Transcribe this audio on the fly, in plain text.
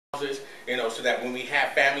houses, you know, so that when we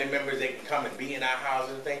have family members, they can come and be in our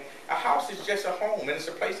houses and things. A house is just a home, and it's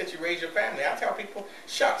a place that you raise your family. I tell people,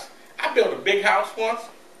 shucks, I built a big house once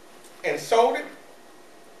and sold it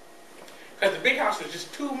because the big house was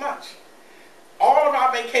just too much. All of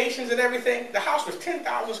our vacations and everything, the house was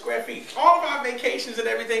 10,000 square feet. All of our vacations and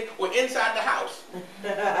everything were inside the house. You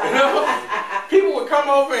know? People would come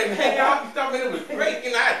over and hang out and stuff, and it was great.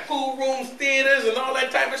 You know, I had pool rooms, theaters, and all that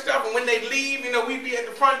type of stuff. And when they leave, you know, we'd be at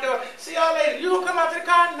the front door. See y'all later. You gonna come out to the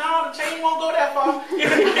car? No, the chain won't go that far.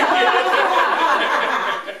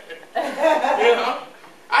 You know?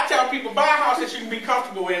 I tell people, buy a house that you can be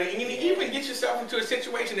comfortable in, and you even get yourself into a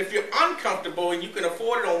situation, if you're uncomfortable and you can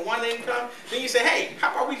afford it on one income, then you say, hey,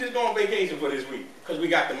 how about we just go on vacation for this week? Because we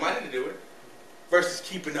got the money to do it, versus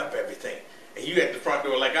keeping up everything. And you at the front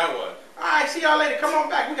door like I was. All right, see y'all later. Come on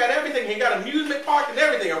back. We got everything. We got amusement park and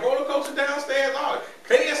everything. A roller coaster downstairs, all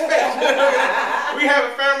plenty of space. We have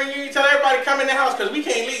a family reunion. Tell everybody come in the house because we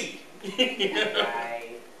can't leave.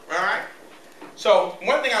 Right. All right? So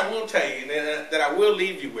one thing I will tell you that I will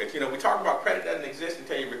leave you with, you know, we talk about credit doesn't exist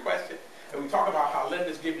until you request it. And we talk about how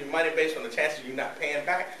lenders give you money based on the chances of you not paying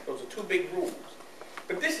back. Those are two big rules.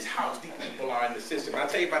 But this is how deep people are in the system. And I'll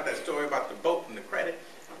tell you about that story about the boat and the credit.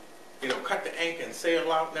 You know, cut the anchor and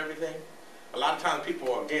sail out and everything. A lot of times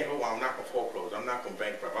people are again, oh, I'm not going to foreclose. I'm not going to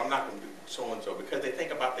bankrupt. I'm not going to do so-and-so because they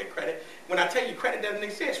think about their credit. When I tell you credit doesn't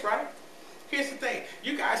exist, right? Here's the thing.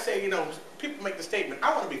 You guys say, you know, people make the statement,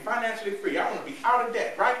 I want to be financially free. I want to be out of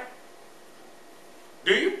debt, right?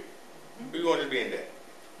 Do you? Or you want to be in debt?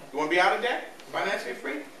 You want to be out of debt? Financially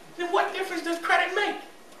free? Then what difference does credit make?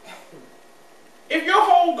 If your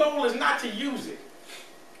whole goal is not to use it,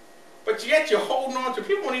 but yet you're holding on to,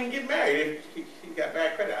 people won't even get married if he got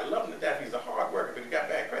bad credit. I love him to death. He's a hard worker, but he got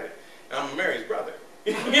bad credit. And I'm going to marry his brother.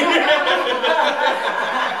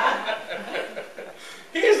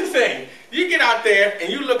 Here's the thing. You get out there and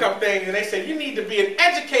you look up things and they say you need to be an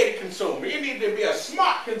educated consumer. You need to be a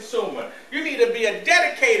smart consumer. You need to be a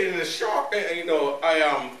dedicated and a sharp, a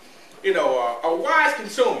wise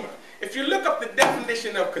consumer. If you look up the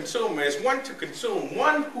definition of consumer, it's one to consume,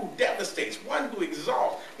 one who devastates, one who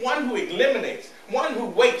exhausts, one who eliminates, one who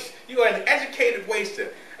wastes. You are an educated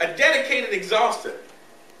waster, a dedicated exhauster.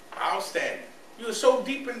 Outstanding. You are so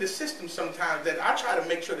deep in the system sometimes that I try to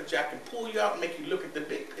make sure that I can pull you out and make you look at the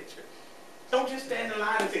big picture. Don't just stand in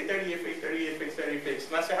line and say 30-year fix, 30-year fix, 30-year fix.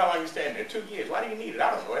 And I say, how long you stand there? 2 years. Why do you need it? I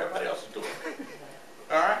don't know. Everybody else is doing it.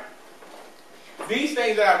 All right? These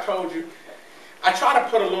things that I've told you, I try to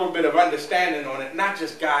put a little bit of understanding on it, not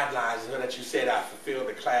just guidelines so that you said I fulfilled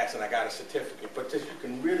the class and I got a certificate, but that you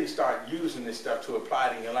can really start using this stuff to apply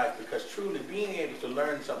it in your life, because truly being able to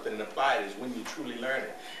learn something and apply it is when you truly learn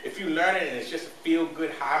it. If you learn it and it's just a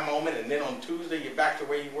feel-good high moment and then on Tuesday you're back to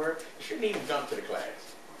where you were, you shouldn't even jump to the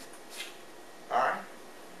class. All right?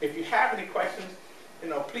 If you have any questions, you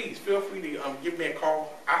know, please feel free to give me a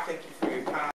call. I thank you for your time.